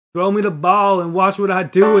Throw me the ball and watch what I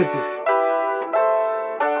do with it.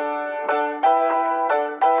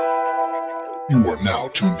 You are now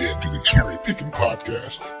tuned in to the CherryPickin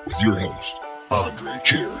podcast with your host, Andre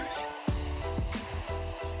Cherry.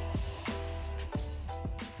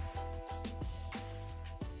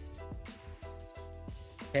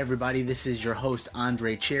 Hey everybody, this is your host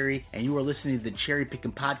Andre Cherry, and you are listening to the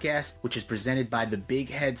CherryPickin podcast, which is presented by the Big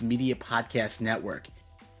Heads Media Podcast Network.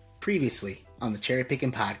 Previously on the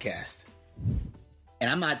CherryPickin podcast. And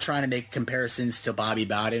I'm not trying to make comparisons to Bobby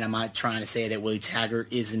Bowden. I'm not trying to say that Willie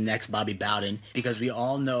Taggart is the next Bobby Bowden, because we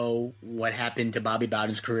all know what happened to Bobby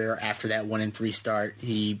Bowden's career after that 1-3 start.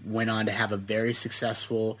 He went on to have a very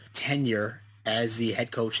successful tenure as the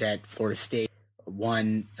head coach at Florida State,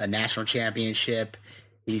 won a national championship.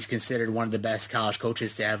 He's considered one of the best college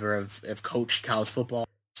coaches to ever have coached college football.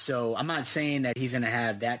 So I'm not saying that he's going to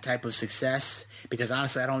have that type of success, because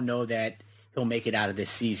honestly, I don't know that he'll make it out of this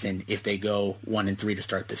season if they go 1-3 to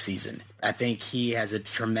start the season. I think he has a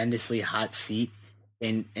tremendously hot seat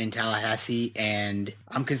in Tallahassee, and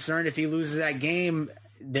I'm concerned if he loses that game,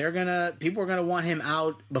 people are gonna want him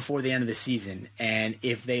out before the end of the season. And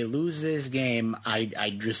if they lose this game,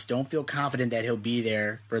 I just don't feel confident that he'll be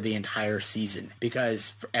there for the entire season.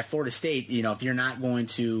 Because at Florida State, if you're not going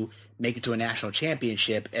to make it to a national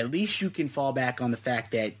championship, at least you can fall back on the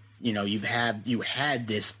fact that you had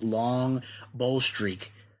this long bowl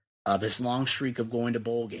streak, this long streak of going to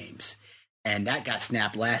bowl games, and that got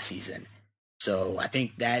snapped last season. So I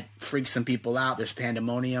think that freaks some people out. There's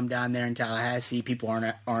pandemonium down there in Tallahassee. People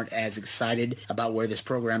aren't as excited about where this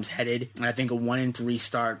program's headed. And I think a 1-3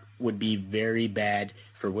 start would be very bad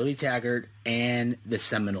for Willie Taggart and the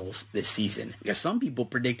Seminoles this season. Because some people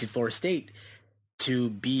predicted Florida State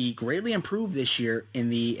to be greatly improved this year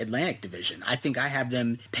in the Atlantic Division. I think I have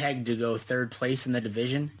them pegged to go third place in the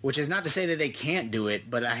division, which is not to say that they can't do it,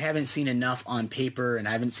 but I haven't seen enough on paper and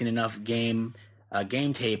I haven't seen enough game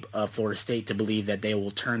tape of Florida State to believe that they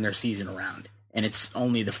will turn their season around. And it's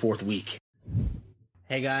only the fourth week.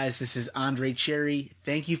 Hey guys, this is Andre Cherry.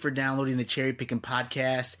 Thank you for downloading the CherryPickin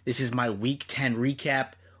podcast. This is my Week 10 recap,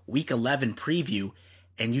 Week 11 preview,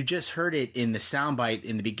 and you just heard it in the soundbite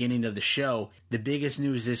in the beginning of the show. The biggest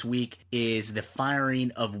news this week is the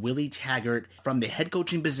firing of Willie Taggart from the head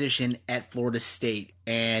coaching position at Florida State.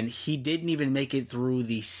 And he didn't even make it through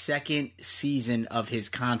the second season of his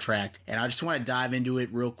contract. And I just want to dive into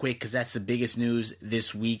it real quick because that's the biggest news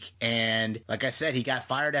this week. And like I said, he got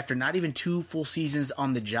fired after not even 2 full seasons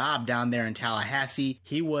on the job down there in Tallahassee.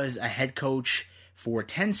 He was a head coach for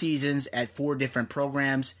 10 seasons at 4 different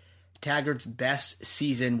programs. Taggart's best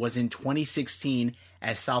season was in 2016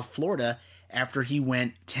 at South Florida after he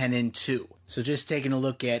went 10-2. So just taking a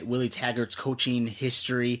look at Willie Taggart's coaching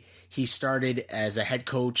history, he started as a head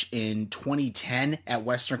coach in 2010 at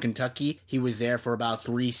Western Kentucky. He was there for about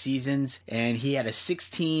 3 seasons, and he had a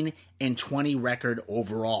 16-20 record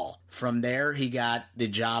overall. From there, he got the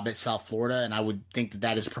job at South Florida, and I would think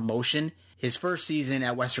that is promotion. His first season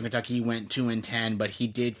at Western Kentucky, he went 2-10, but he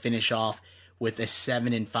did finish off with a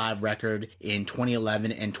 7-5 record in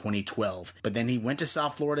 2011 and 2012. But then he went to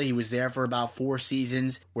South Florida. He was there for about 4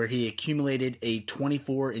 seasons where he accumulated a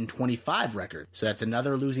 24-25 record. So that's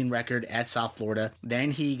another losing record at South Florida.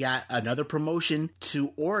 Then he got another promotion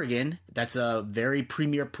to Oregon. That's a very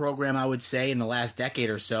premier program, I would say, in the last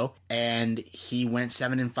decade or so. And he went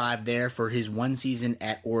 7-5 there for his 1 season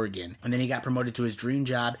at Oregon. And then he got promoted to his dream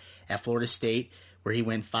job at Florida State, where he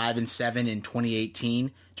went 5-7 in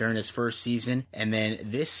 2018 during his first season. And then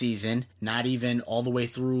this season, not even all the way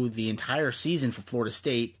through the entire season for Florida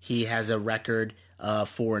State, he has a record of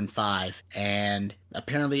 4-5. And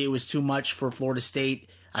apparently it was too much for Florida State.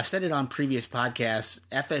 I've said it on previous podcasts,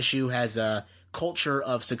 FSU has a culture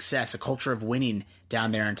of success, a culture of winning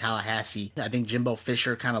down there in Tallahassee. I think Jimbo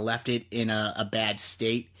Fisher kind of left it in a bad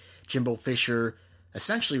state. Jimbo Fisher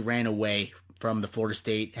essentially ran away from the Florida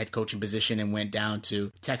State head coaching position and went down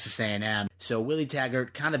to Texas A&M. So Willie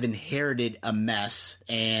Taggart kind of inherited a mess,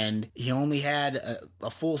 and he only had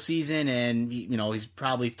a full season, and he's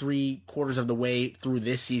probably 3/4 of the way through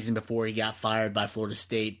this season before he got fired by Florida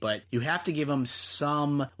State. But you have to give him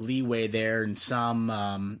some leeway there and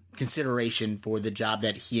some consideration for the job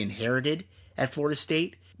that he inherited at Florida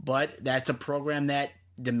State. But that's a program that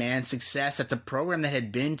demands success. That's a program that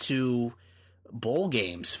had been to bowl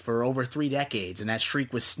games for over 3 decades, and that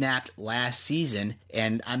streak was snapped last season,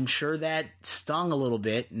 and I'm sure that stung a little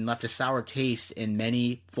bit and left a sour taste in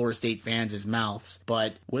many Florida State fans' mouths.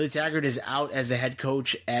 But Willie Taggart is out as a head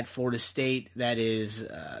coach at Florida State. That is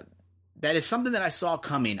That is something that I saw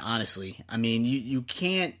coming, honestly. I mean, you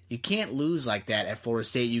can't lose like that at Florida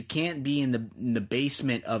State. You can't be in the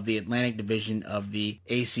basement of the Atlantic Division of the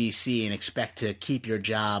ACC and expect to keep your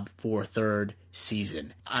job for a third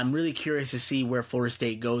season. I'm really curious to see where Florida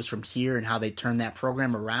State goes from here and how they turn that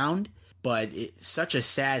program around. But it's such a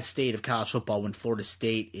sad state of college football when Florida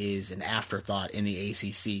State is an afterthought in the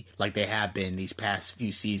ACC like they have been these past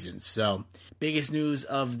few seasons. So, biggest news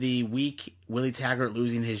of the week, Willie Taggart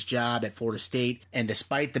losing his job at Florida State. And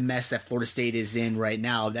despite the mess that Florida State is in right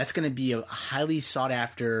now, that's going to be a highly sought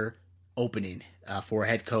after opening for a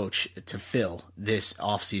head coach to fill this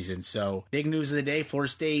offseason. So, big news of the day,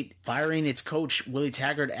 Florida State firing its coach, Willie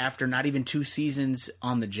Taggart, after not even 2 seasons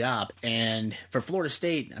on the job. And for Florida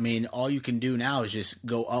State, I mean, all you can do now is just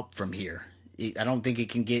go up from here. I don't think it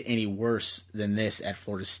can get any worse than this at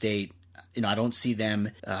Florida State. I don't see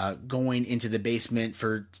them going into the basement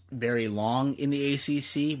for very long in the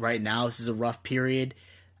ACC. Right now, this is a rough period.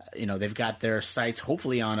 They've got their sights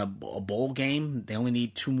hopefully on a bowl game. They only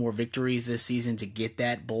need 2 more victories this season to get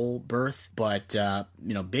that bowl berth. But,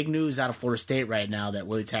 big news out of Florida State right now that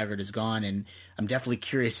Willie Taggart is gone, and I'm definitely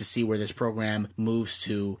curious to see where this program moves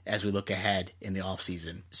to as we look ahead in the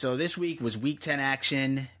offseason. So this week was Week 10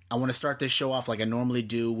 action. I want to start this show off like I normally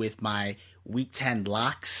do with my Week 10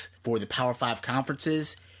 locks for the Power 5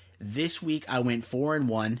 conferences. This week I went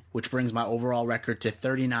 4-1, which brings my overall record to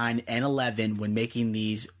 39-11 when making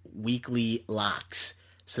these weekly locks.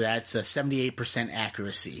 So that's a 78%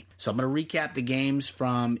 accuracy. So I'm going to recap the games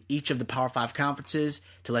from each of the Power 5 conferences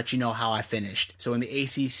to let you know how I finished. So in the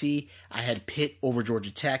ACC, I had Pitt over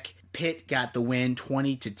Georgia Tech. Pitt got the win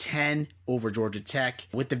 20-10 over Georgia Tech.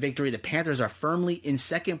 With the victory, the Panthers are firmly in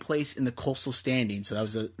second place in the Coastal standing. So that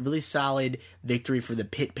was a really solid victory for the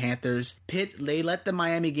Pitt Panthers. Pitt, they let the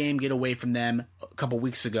Miami game get away from them a couple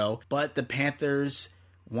weeks ago, but the Panthers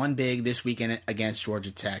won big this weekend against Georgia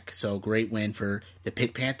Tech. So great win for the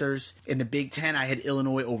Pitt Panthers. In the Big Ten, I had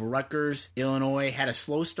Illinois over Rutgers. Illinois had a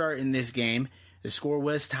slow start in this game. The score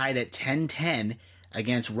was tied at 10-10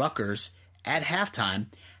 against Rutgers at halftime.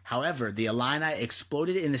 However, the Illini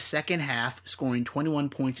exploded in the second half, scoring 21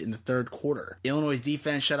 points in the third quarter. Illinois'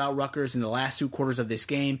 defense shut out Rutgers in the last 2 quarters of this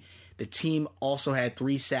game. The team also had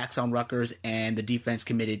 3 sacks on Rutgers, and the defense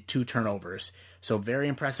committed 2 turnovers. So very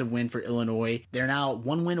impressive win for Illinois. They're now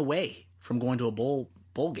 1 win away from going to a bowl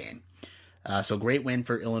game. So great win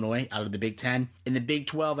for Illinois out of the Big Ten. In the Big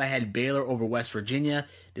 12, I had Baylor over West Virginia.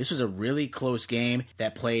 This was a really close game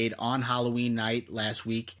that played on Halloween night last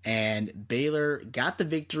week, and Baylor got the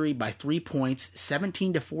victory by 3 points,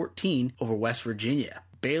 17-14 over West Virginia.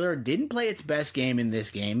 Baylor didn't play its best game in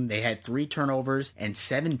this game. They had 3 turnovers and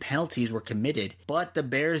 7 penalties were committed, but the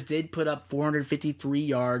Bears did put up 453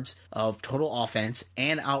 yards of total offense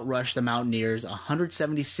and outrush the Mountaineers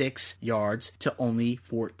 176 yards to only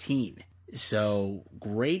 14. So,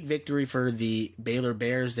 great victory for the Baylor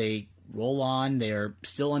Bears. They roll on. They are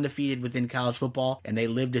still undefeated within college football, and they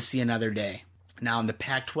live to see another day. Now, in the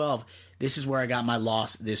Pac-12, this is where I got my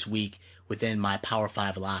loss this week within my Power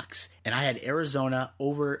 5 locks. And I had Arizona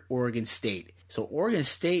over Oregon State. So, Oregon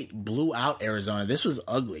State blew out Arizona. This was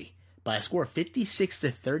ugly by a score of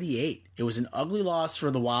 56-38. It was an ugly loss for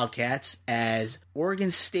the Wildcats as Oregon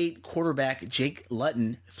State quarterback Jake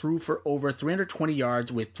Luton threw for over 320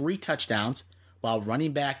 yards with 3 touchdowns, while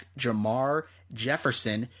running back Jamar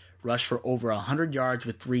Jefferson rushed for over 100 yards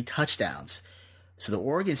with 3 touchdowns. So the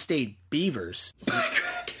Oregon State Beavers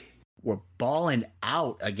were balling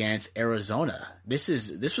out against Arizona. This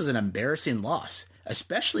was an embarrassing loss,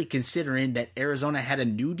 especially considering that Arizona had a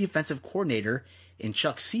new defensive coordinator in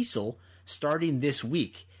Chuck Cecil starting this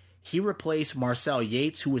week. He replaced Marcel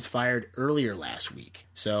Yates, who was fired earlier last week.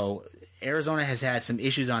 So Arizona has had some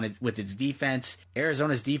issues with its defense.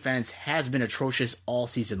 Arizona's defense has been atrocious all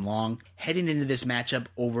season long. Heading into this matchup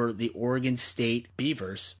over the Oregon State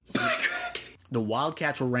Beavers, the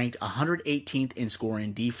Wildcats were ranked 118th in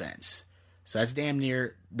scoring defense. So that's damn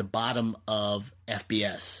near the bottom of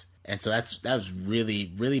FBS. And so that was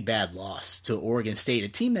really, really bad loss to Oregon State, a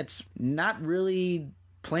team that's not really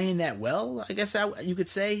playing that well, I guess you could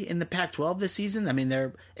say, in the Pac-12 this season. I mean,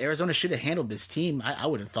 Arizona should have handled this team, I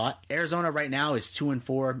would have thought. Arizona right now is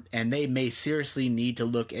 2-4, and they may seriously need to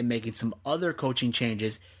look at making some other coaching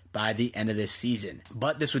changes by the end of this season.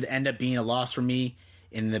 But this would end up being a loss for me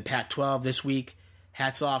in the Pac-12 this week.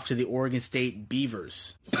 Hats off to the Oregon State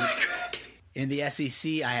Beavers. In the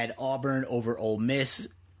SEC, I had Auburn over Ole Miss.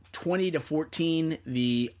 20-14,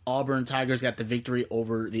 the Auburn Tigers got the victory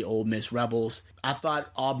over the Ole Miss Rebels. I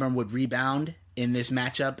thought Auburn would rebound in this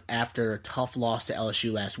matchup after a tough loss to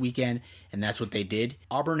LSU last weekend, and that's what they did.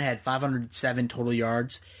 Auburn had 507 total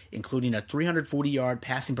yards, including a 340-yard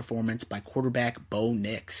passing performance by quarterback Bo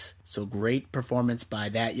Nix. So great performance by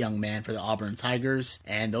that young man for the Auburn Tigers.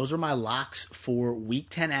 And those are my locks for Week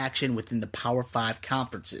 10 action within the Power 5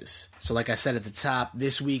 conferences. So like I said at the top,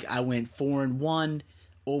 this week I went 4-1.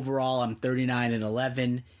 Overall, I'm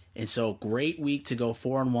 39-11. And so great week to go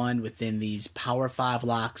 4-1 within these Power 5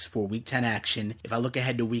 locks for Week 10 action. If I look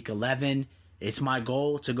ahead to Week 11, it's my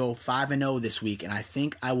goal to go 5-0 this week, and I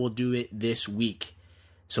think I will do it this week.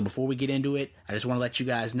 So before we get into it, I just want to let you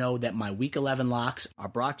guys know that my Week 11 locks are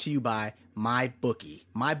brought to you by MyBookie.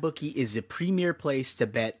 MyBookie is the premier place to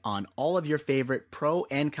bet on all of your favorite pro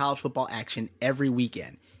and college football action every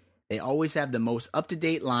weekend. They always have the most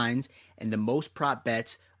up-to-date lines and the most prop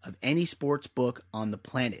bets of any sports book on the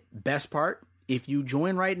planet. Best part, if you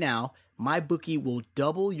join right now, MyBookie will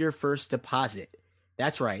double your first deposit.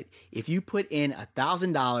 That's right. If you put in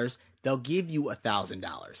 $1,000, they'll give you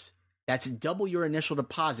 $1,000. That's double your initial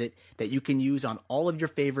deposit that you can use on all of your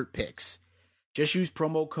favorite picks. Just use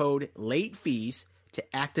promo code LATEFEES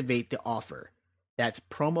to activate the offer. That's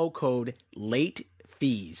promo code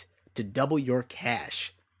LATEFEES to double your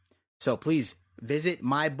cash. So please visit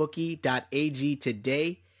mybookie.ag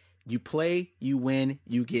today. You play, you win,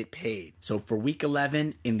 you get paid. So for Week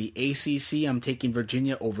 11 in the ACC, I'm taking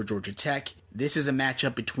Virginia over Georgia Tech. This is a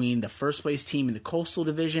matchup between the first place team in the Coastal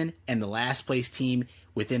Division and the last place team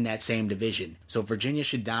within that same division. So Virginia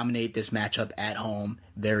should dominate this matchup at home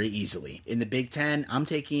very easily. In the Big Ten, I'm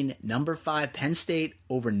taking number 5 Penn State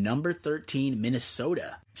over number 13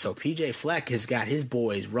 Minnesota. So PJ Fleck has got his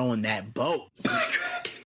boys rowing that boat.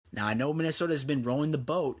 Now, I know Minnesota has been rowing the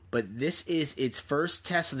boat, but this is its first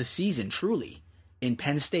test of the season, truly, in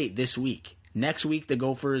Penn State this week. Next week, the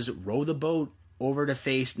Gophers row the boat over to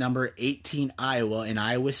face number 18 Iowa in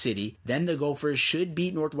Iowa City. Then the Gophers should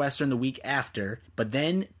beat Northwestern the week after, but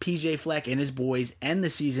then PJ Fleck and his boys end the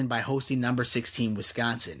season by hosting number 16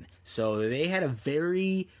 Wisconsin. So they had a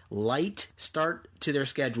very light start to their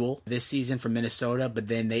schedule this season for Minnesota, but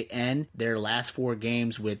then they end their last 4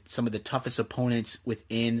 games with some of the toughest opponents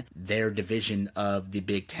within their division of the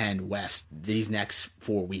Big Ten West these next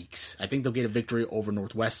 4 weeks. I think they'll get a victory over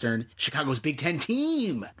Northwestern, Chicago's Big Ten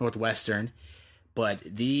team, Northwestern. But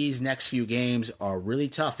these next few games are really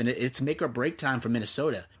tough, and it's make or break time for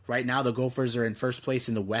Minnesota. Right now, the Gophers are in first place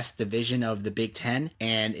in the West Division of the Big Ten,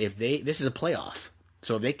 and this is a playoff.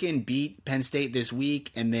 So if they can beat Penn State this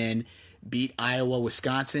week and then beat Iowa,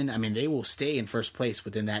 Wisconsin, I mean, they will stay in first place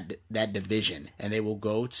within that division, and they will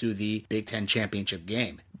go to the Big Ten championship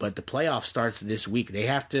game. But the playoff starts this week. They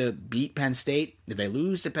have to beat Penn State. If they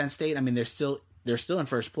lose to Penn State, I mean, they're still in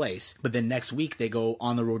first place, but then next week they go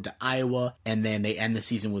on the road to Iowa, and then they end the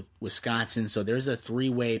season with Wisconsin. So there's a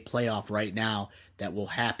 3-way playoff right now that will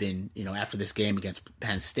happen, after this game against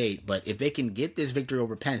Penn State. But if they can get this victory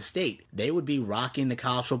over Penn State, they would be rocking the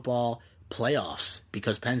college football playoffs,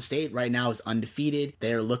 because Penn State right now is undefeated.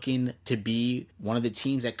 They're looking to be one of the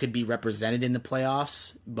teams that could be represented in the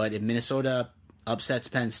playoffs. But if Minnesota upsets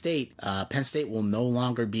Penn State will no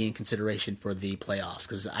longer be in consideration for the playoffs,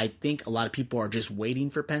 because I think a lot of people are just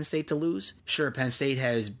waiting for Penn State to lose. Sure, Penn State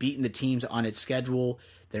has beaten the teams on its schedule.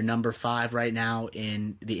 They're number 5 right now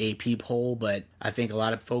in the AP poll, but I think a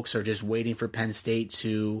lot of folks are just waiting for Penn State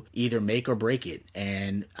to either make or break it.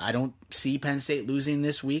 And I don't see Penn State losing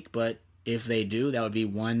this week, but if they do, that would be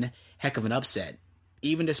one heck of an upset.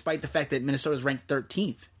 Even despite the fact that Minnesota is ranked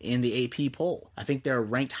 13th in the AP poll. I think they're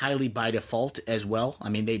ranked highly by default as well. I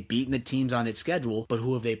mean, they've beaten the teams on its schedule, but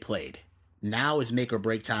who have they played? Now is make or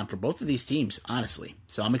break time for both of these teams, honestly.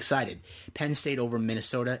 So I'm excited. Penn State over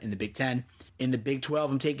Minnesota in the Big Ten. In the Big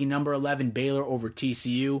 12, I'm taking number 11 Baylor over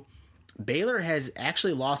TCU. Baylor has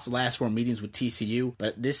actually lost the last 4 meetings with TCU,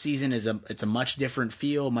 but this season it's a much different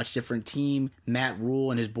feel, much different team. Matt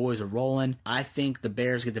Rule and his boys are rolling. I think the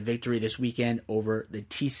Bears get the victory this weekend over the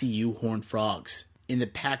TCU Horned Frogs. In the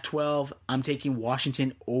Pac-12, I'm taking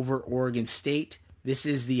Washington over Oregon State. This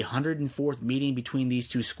is the 104th meeting between these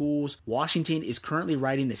two schools. Washington is currently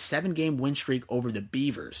riding a 7-game win streak over the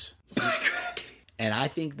Beavers. And I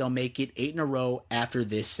think they'll make it 8 in a row after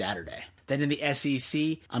this Saturday. Then in the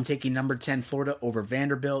SEC, I'm taking number 10 Florida over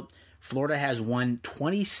Vanderbilt. Florida has won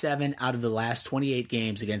 27 out of the last 28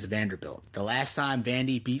 games against Vanderbilt. The last time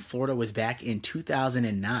Vandy beat Florida was back in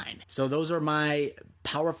 2009. So those are my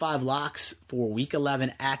Power 5 locks for Week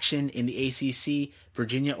 11 action in the ACC.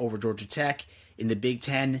 Virginia over Georgia Tech. In the Big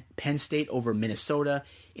Ten, Penn State over Minnesota.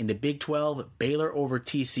 In the Big 12, Baylor over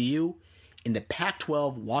TCU. In the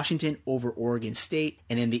Pac-12, Washington over Oregon State.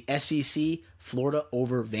 And in the SEC, Florida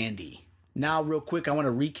over Vandy. Now, real quick, I want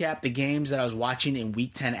to recap the games that I was watching in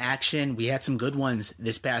Week 10 action. We had some good ones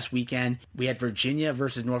this past weekend. We had Virginia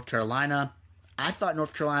versus North Carolina. I thought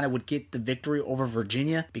North Carolina would get the victory over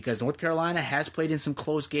Virginia because North Carolina has played in some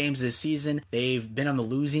close games this season. They've been on the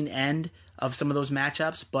losing end of some of those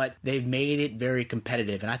matchups, but they've made it very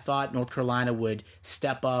competitive. And I thought North Carolina would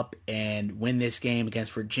step up and win this game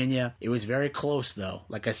against Virginia. It was very close, though.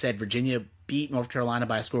 Like I said, Virginia beat North Carolina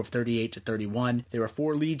by a score of 38-31. There were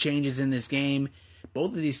 4 lead changes in this game.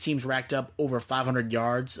 Both of these teams racked up over 500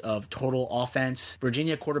 yards of total offense.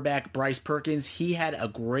 Virginia quarterback Bryce Perkins, he had a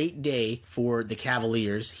great day for the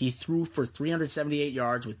Cavaliers. He threw for 378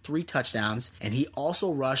 yards with 3 touchdowns, and he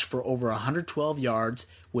also rushed for over 112 yards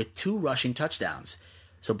with 2 rushing touchdowns.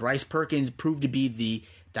 So Bryce Perkins proved to be the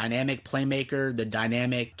dynamic playmaker, the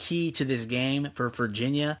dynamic key to this game for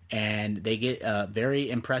Virginia, and they get a very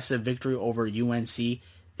impressive victory over UNC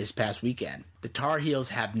this past weekend. The Tar Heels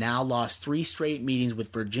have now lost 3 straight meetings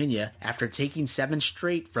with Virginia after taking 7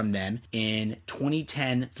 straight from them in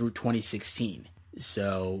 2010 through 2016.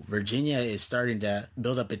 So Virginia is starting to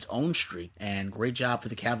build up its own streak, and great job for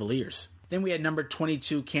the Cavaliers. Then we had number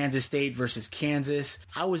 22 Kansas State versus Kansas.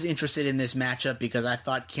 I was interested in this matchup because I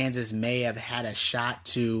thought Kansas may have had a shot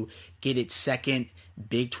to get its second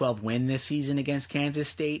Big 12 win this season against Kansas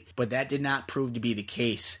State, but that did not prove to be the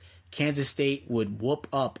case. Kansas State would whoop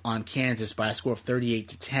up on Kansas by a score of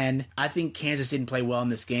 38-10. I think Kansas didn't play well in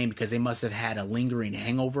this game because they must have had a lingering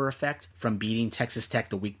hangover effect from beating Texas Tech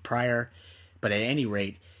the week prior. But at any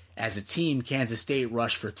rate, as a team, Kansas State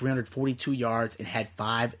rushed for 342 yards and had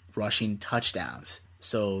 5 rushing touchdowns.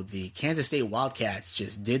 So the Kansas State Wildcats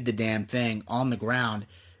just did the damn thing on the ground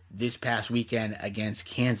this past weekend against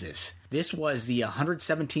Kansas. This was the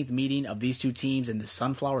 117th meeting of these two teams in the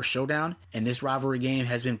Sunflower Showdown, and this rivalry game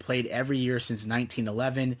has been played every year since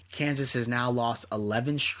 1911. Kansas has now lost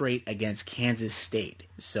 11 straight against Kansas State.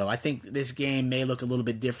 So I think this game may look a little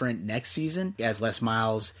bit different next season as Les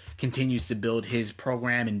Miles continues to build his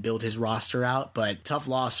program and build his roster out, but tough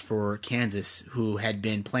loss for Kansas, who had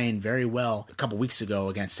been playing very well a couple weeks ago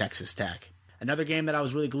against Texas Tech. Another game that I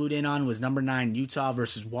was really glued in on was number 9 Utah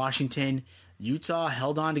versus Washington. Utah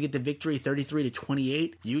held on to get the victory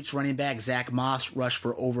 33-28. Utes running back Zach Moss rushed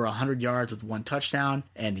for over 100 yards with 1 touchdown,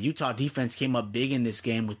 and the Utah defense came up big in this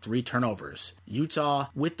game with 3 turnovers. Utah,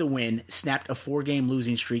 with the win, snapped a 4-game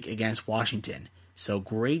losing streak against Washington. So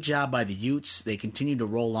great job by the Utes. They continue to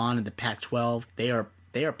roll on in the Pac-12. They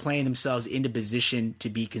are playing themselves into position to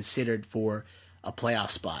be considered for a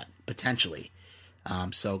playoff spot, potentially.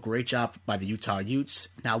 So great job by the Utah Utes.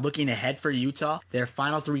 Now looking ahead for Utah, their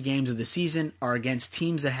final 3 games of the season are against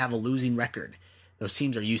teams that have a losing record. Those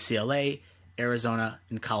teams are UCLA, Arizona,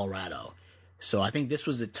 and Colorado. So I think this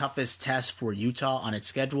was the toughest test for Utah on its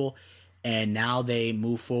schedule, and now they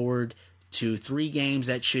move forward to 3 games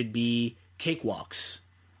that should be cakewalks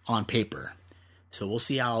on paper. So we'll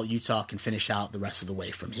see how Utah can finish out the rest of the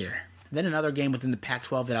way from here. Then another game within the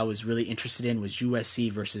Pac-12 that I was really interested in was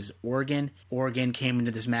USC versus Oregon. Oregon came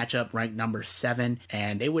into this matchup ranked number 7,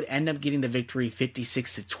 and they would end up getting the victory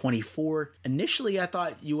 56-24. Initially, I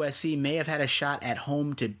thought USC may have had a shot at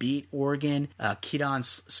home to beat Oregon. Keaton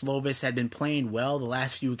Slovis had been playing well the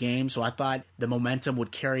last few games, so I thought the momentum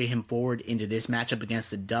would carry him forward into this matchup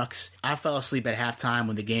against the Ducks. I fell asleep at halftime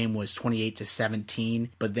when the game was 28-17,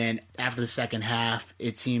 but then after the second half,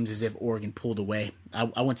 it seems as if Oregon pulled away.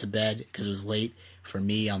 I went to bed because it was late for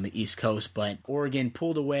me on the East Coast, but Oregon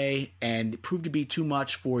pulled away and it proved to be too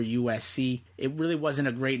much for USC. It really wasn't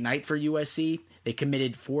a great night for USC. They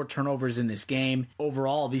committed 4 turnovers in this game.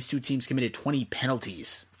 Overall, these two teams committed 20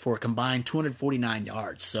 penalties for a combined 249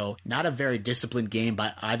 yards. So not a very disciplined game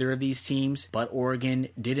by either of these teams, but Oregon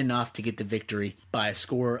did enough to get the victory by a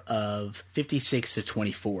score of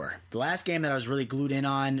 56-24. The last game that I was really glued in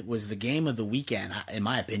on was the game of the weekend, in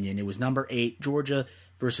my opinion. It was number 8, Georgia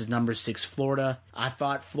versus number 6, Florida. I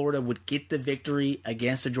thought Florida would get the victory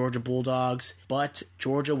against the Georgia Bulldogs, but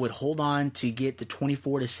Georgia would hold on to get the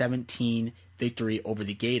 24-17 victory over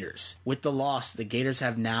the Gators. With the loss, the Gators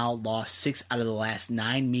have now lost 6 out of the last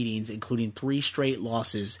 9 meetings, including 3 straight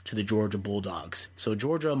losses to the Georgia Bulldogs. So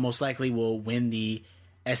Georgia most likely will win the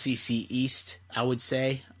SEC East, I would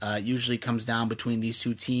say. Usually comes down between these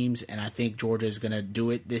two teams, and I think Georgia is going to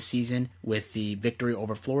do it this season with the victory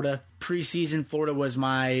over Florida. Preseason, Florida was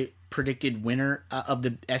my predicted winner of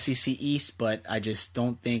the SEC East, but I just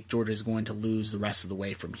don't think Georgia is going to lose the rest of the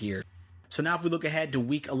way from here. So now if we look ahead to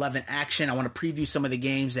Week 11 action, I want to preview some of the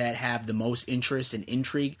games that have the most interest and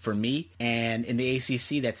intrigue for me. And in the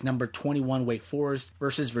ACC, that's number 21 Wake Forest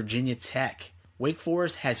versus Virginia Tech. Wake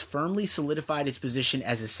Forest has firmly solidified its position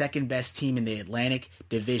as the second best team in the Atlantic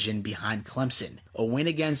Division behind Clemson. A win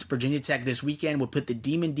against Virginia Tech this weekend would put the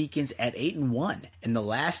Demon Deacons at 8-1. And the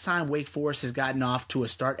last time Wake Forest has gotten off to a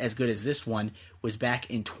start as good as this one was back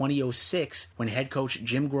in 2006 when head coach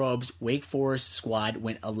Jim Grobe's Wake Forest squad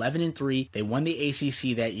went 11-3. They won the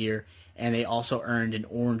ACC that year, and they also earned an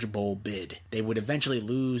Orange Bowl bid. They would eventually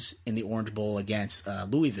lose in the Orange Bowl against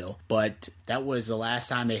Louisville, but that was the last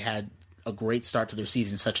time they had a great start to their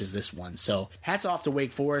season such as this one. So hats off to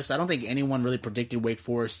Wake Forest. I don't think anyone really predicted Wake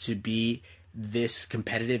Forest to be this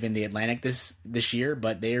competitive in the Atlantic this year,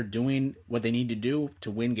 but they are doing what they need to do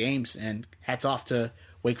to win games, and hats off to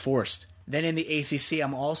Wake Forest. Then in the ACC,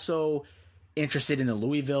 I'm also interested in the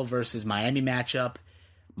Louisville versus Miami matchup.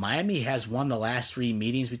 Miami has won the last 3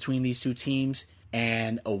 meetings between these two teams,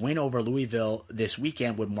 and a win over Louisville this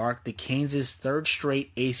weekend would mark the Canes' 3rd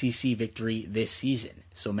straight ACC victory this season.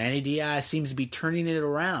 So Manny Diaz seems to be turning it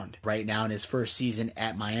around right now in his first season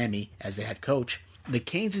at Miami as the head coach. The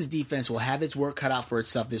Canes' defense will have its work cut out for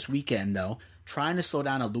itself this weekend, though, trying to slow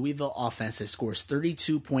down a Louisville offense that scores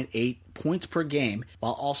 32.8 points per game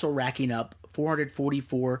while also racking up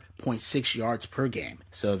 444.6 yards per game.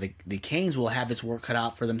 So the Canes will have its work cut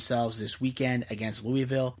out for themselves this weekend against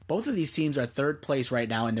Louisville. Both of these teams are 3rd place right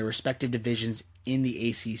now in their respective divisions in the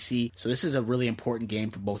ACC. So this is a really important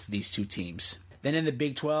game for both of these two teams. Then in the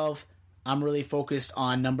Big 12, I'm really focused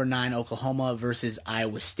on number 9 Oklahoma versus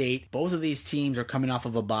Iowa State. Both of these teams are coming off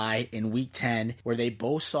of a bye in Week 10 where they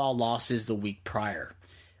both saw losses the week prior.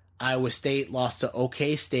 Iowa State lost to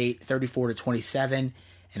OK State 34-27.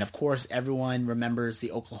 And of course, everyone remembers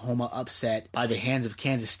the Oklahoma upset by the hands of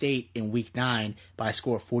Kansas State in Week 9 by a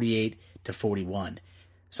score of 48-41.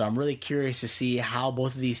 So I'm really curious to see how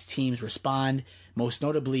both of these teams respond, most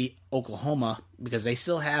notably Oklahoma, because they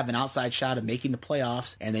still have an outside shot of making the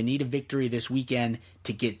playoffs, and they need a victory this weekend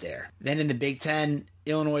to get there. Then in the Big 10,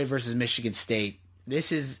 Illinois versus Michigan State.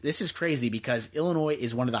 This is crazy because Illinois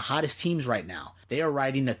is one of the hottest teams right now. They are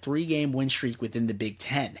riding a 3-game win streak within the Big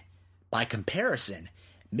 10. By comparison,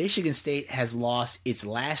 Michigan State has lost its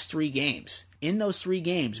last 3 games. In those 3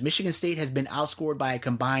 games, Michigan State has been outscored by a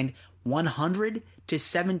combined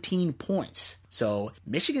 100-17 points. So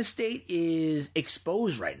Michigan State is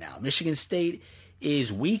exposed right now. Michigan State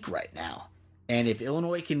is weak right now. And if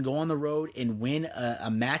Illinois can go on the road and win a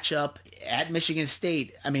matchup at Michigan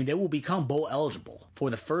State, I mean, they will become bowl eligible for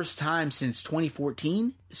the first time since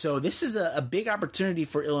 2014. So this is a big opportunity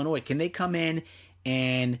for Illinois. Can they come in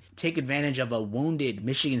and take advantage of a wounded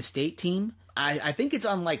Michigan State team? I think it's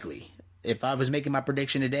unlikely. If I was making my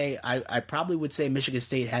prediction today, I probably would say Michigan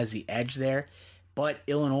State has the edge there. But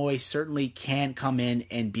Illinois certainly can come in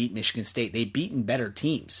and beat Michigan State. They've beaten better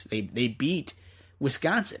teams. They beat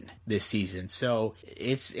Wisconsin this season. So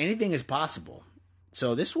anything is possible.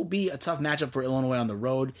 So this will be a tough matchup for Illinois on the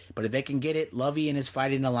road. But if they can get it, Lovey and his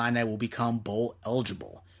Fighting Illini will become bowl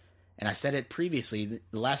eligible. And I said it previously,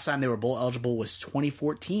 the last time they were bowl eligible was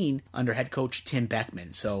 2014 under head coach Tim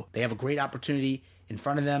Beckman. So they have a great opportunity in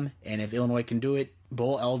front of them, and if Illinois can do it,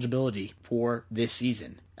 bowl eligibility for this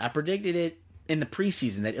season. I predicted it in the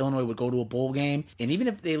preseason that Illinois would go to a bowl game, and even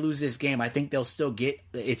if they lose this game, I think they'll still get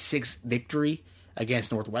its 6th victory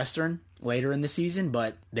against Northwestern later in the season,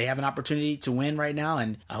 but they have an opportunity to win right now,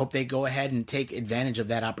 and I hope they go ahead and take advantage of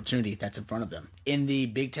that opportunity that's in front of them. In the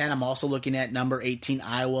Big Ten, I'm also looking at number 18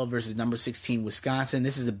 Iowa versus number 16 Wisconsin.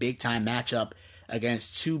 This is a big-time matchup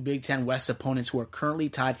against 2 Big Ten West opponents who are currently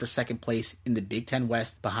tied for 2nd place in the Big Ten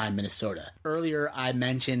West behind Minnesota. Earlier, I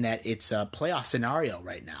mentioned that it's a playoff scenario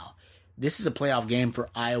right now. This is a playoff game for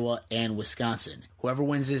Iowa and Wisconsin. Whoever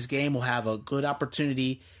wins this game will have a good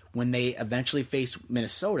opportunity when they eventually face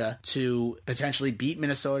Minnesota to potentially beat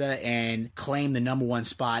Minnesota and claim the number 1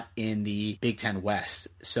 spot in the Big Ten West.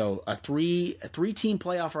 So a three-team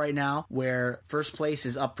playoff right now where first place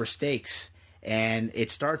is up for stakes. And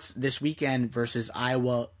it starts this weekend versus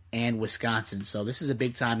Iowa and Wisconsin. So this is a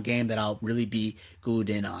big-time game that I'll really be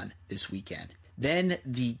glued in on this weekend. Then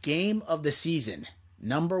the game of the season,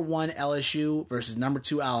 number 1 LSU versus number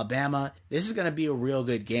 2 Alabama. This is going to be a real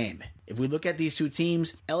good game. If we look at these two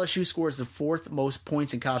teams, LSU scores the 4th most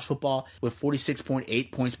points in college football with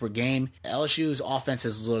 46.8 points per game. LSU's offense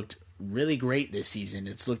has looked really great this season.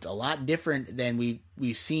 It's looked a lot different than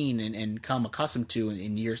we've seen and come accustomed to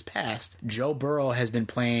in years past. Joe Burrow has been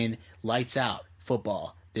playing lights out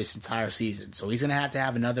football this entire season. So he's going to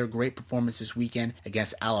have another great performance this weekend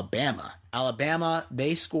against Alabama. Alabama,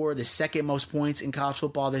 they score the second most points in college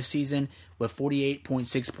football this season with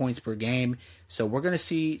 48.6 points per game. So we're going to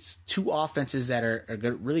see two offenses that are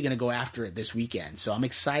really going to go after it this weekend. So I'm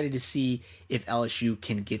excited to see if LSU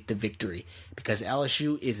can get the victory, because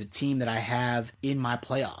LSU is a team that I have in my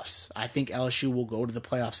playoffs. I think LSU will go to the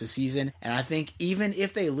playoffs this season, and I think even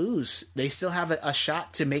if they lose, they still have a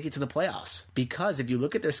shot to make it to the playoffs, because if you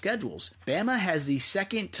look at their schedules, Bama has the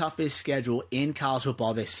second toughest schedule in college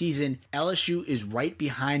football this season. LSU is right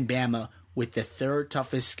behind Bama with the third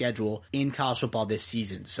toughest schedule in college football this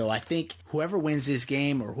season. So I think whoever wins this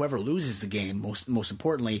game, or whoever loses the game, most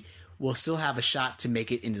importantly, will still have a shot to make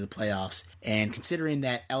it into the playoffs. And considering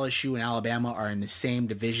that LSU and Alabama are in the same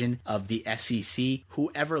division of the SEC,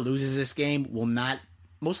 whoever loses this game will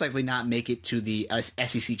most likely not make it to the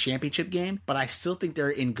SEC championship game, but I still think they're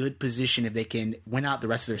in good position if they can win out the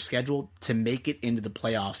rest of their schedule to make it into the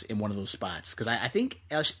playoffs in one of those spots. Because I think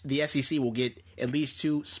the SEC will get at least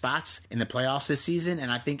 2 spots in the playoffs this season,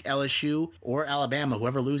 and I think LSU or Alabama,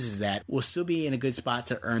 whoever loses that, will still be in a good spot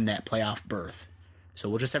to earn that playoff berth. So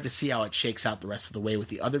we'll just have to see how it shakes out the rest of the way with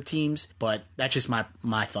the other teams, but that's just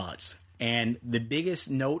my thoughts. And the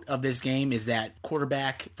biggest note of this game is that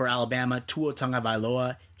quarterback for Alabama, Tua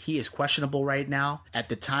Tagovailoa, he is questionable right now. At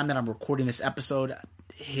the time that I'm recording this episode,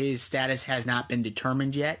 his status has not been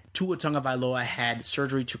determined yet. Tua Tagovailoa had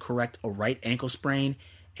surgery to correct a right ankle sprain,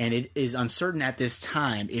 and it is uncertain at this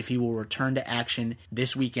time if he will return to action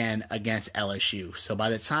this weekend against LSU. So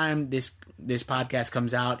by the time this podcast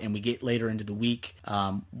comes out and we get later into the week,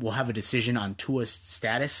 we'll have a decision on Tua's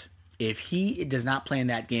status. If he does not play in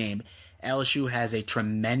that game, LSU has a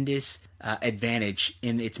tremendous advantage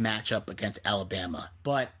in its matchup against Alabama.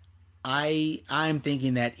 But I'm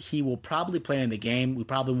thinking that he will probably play in the game. We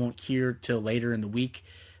probably won't hear till later in the week.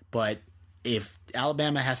 But if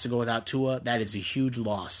Alabama has to go without Tua, that is a huge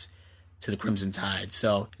loss to the Crimson Tide.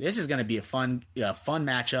 So this is going to be a fun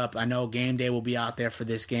matchup. I know game day will be out there for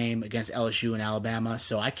this game against LSU and Alabama.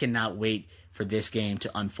 So I cannot wait for this game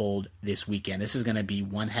to unfold this weekend. This is going to be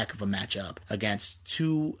one heck of a matchup against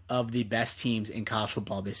two of the best teams in college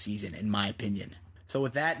football this season, in my opinion. So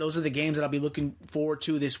with that, those are the games that I'll be looking forward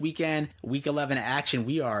to this weekend. Week 11 action,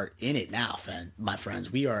 we are in it now, my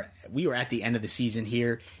friends. We are at the end of the season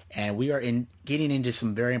here, and we are getting into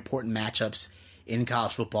some very important matchups in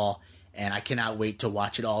college football, and I cannot wait to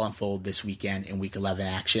watch it all unfold this weekend in Week 11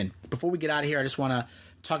 action. Before we get out of here, I just want to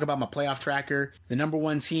talk about my playoff tracker. The number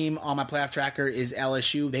one team on my playoff tracker is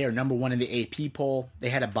LSU. They are number one in the AP poll. They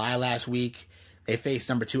had a bye last week. They faced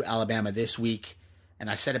number 2 Alabama this week. And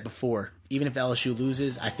I said it before, even if LSU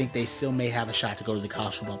loses, I think they still may have a shot to go to the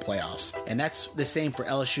college football playoffs. And that's the same for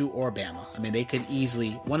LSU or Bama. I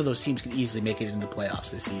mean, one of those teams could easily make it into the playoffs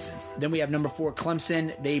this season. Then we have number 4,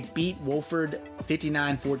 Clemson. They beat Wofford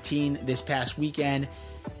 59-14 this past weekend.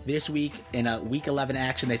 This week, in a Week 11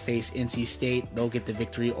 action, they face NC State. They'll get the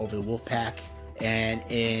victory over the Wolfpack. And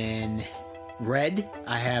in red,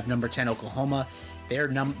 I have number 10, Oklahoma.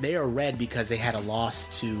 They are red because they had a loss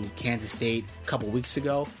to Kansas State a couple weeks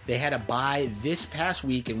ago. They had a bye this past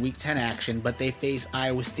week in Week 10 action, but they face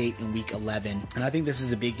Iowa State in Week 11. And I think this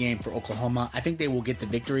is a big game for Oklahoma. I think they will get the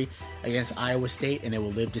victory against Iowa State, and they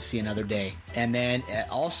will live to see another day. And then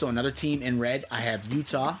also another team in red, I have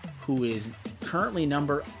Utah, who is currently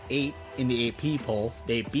number 8 in the AP poll.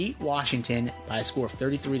 They beat Washington by a score of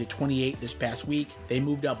 33-28 this past week. They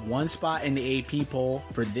moved up one spot in the AP poll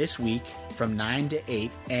for this week from 9 to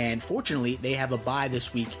 8, and fortunately they have a bye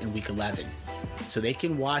this week in Week 11. So they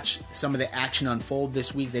can watch some of the action unfold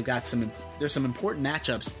this week. There's some important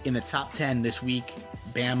matchups in the top 10 this week.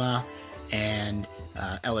 Bama and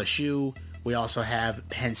LSU. We also have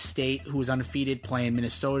Penn State, who is undefeated, playing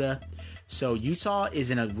Minnesota. So Utah is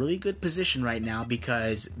in a really good position right now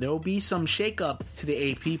because there will be some shakeup to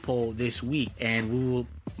the AP poll this week, and we will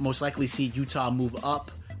most likely see Utah move up,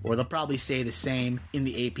 or they'll probably stay the same in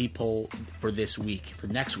the AP poll for next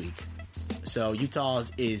week. So Utah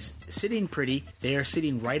is sitting pretty. They are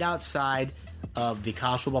sitting right outside of the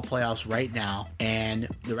college football playoffs right now, and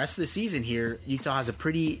the rest of the season here, Utah has a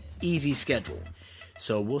pretty easy schedule.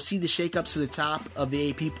 So we'll see the shakeups to the top of the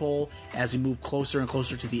AP poll as we move closer and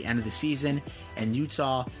closer to the end of the season. And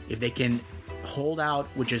Utah, if they can hold out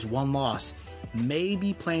with just one loss, may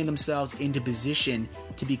be playing themselves into position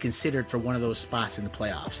to be considered for one of those spots in the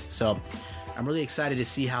playoffs. So I'm really excited to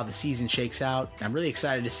see how the season shakes out. I'm really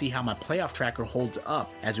excited to see how my playoff tracker holds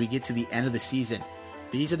up as we get to the end of the season.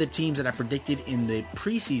 These are the teams that I predicted in the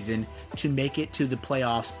preseason to make it to the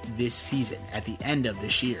playoffs this season at the end of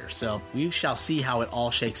this year. So we shall see how it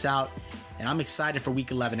all shakes out. And I'm excited for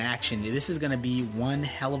Week 11 action. This is going to be one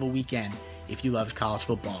hell of a weekend if you love college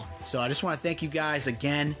football. So I just want to thank you guys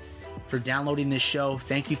again for downloading this show.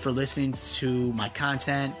 Thank you for listening to my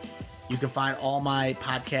content. You can find all my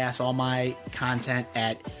podcasts, all my content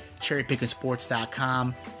at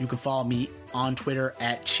CherryPickinSports.com. You can follow me on Twitter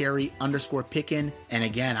at Cherry_Pickin. And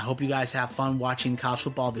again, I hope you guys have fun watching college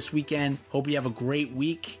football this weekend. Hope you have a great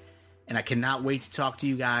week. And I cannot wait to talk to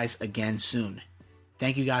you guys again soon.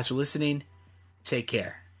 Thank you guys for listening. Take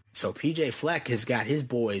care. So PJ Fleck has got his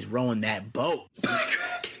boys rowing that boat.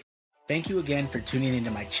 Thank you again for tuning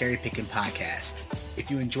into my Cherry Pickin' podcast.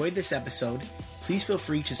 If you enjoyed this episode, please feel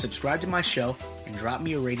free to subscribe to my show and drop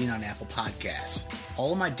me a rating on Apple Podcasts.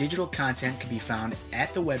 All of my digital content can be found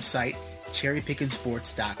at the website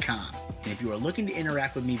CherryPickinSports.com. And if you are looking to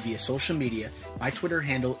interact with me via social media, my Twitter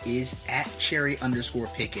handle is at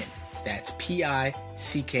Cherry_Pickin. That's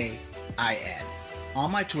Pickin. On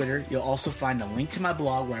my Twitter, you'll also find a link to my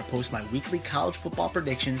blog where I post my weekly college football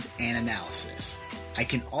predictions and analysis. I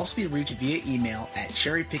can also be reached via email at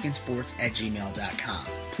cherrypickinsports@gmail.com.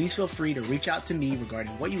 Please feel free to reach out to me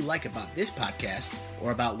regarding what you like about this podcast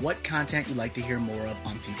or about what content you'd like to hear more of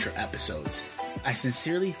on future episodes. I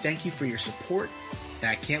sincerely thank you for your support, and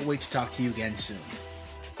I can't wait to talk to you again soon.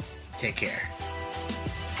 Take care.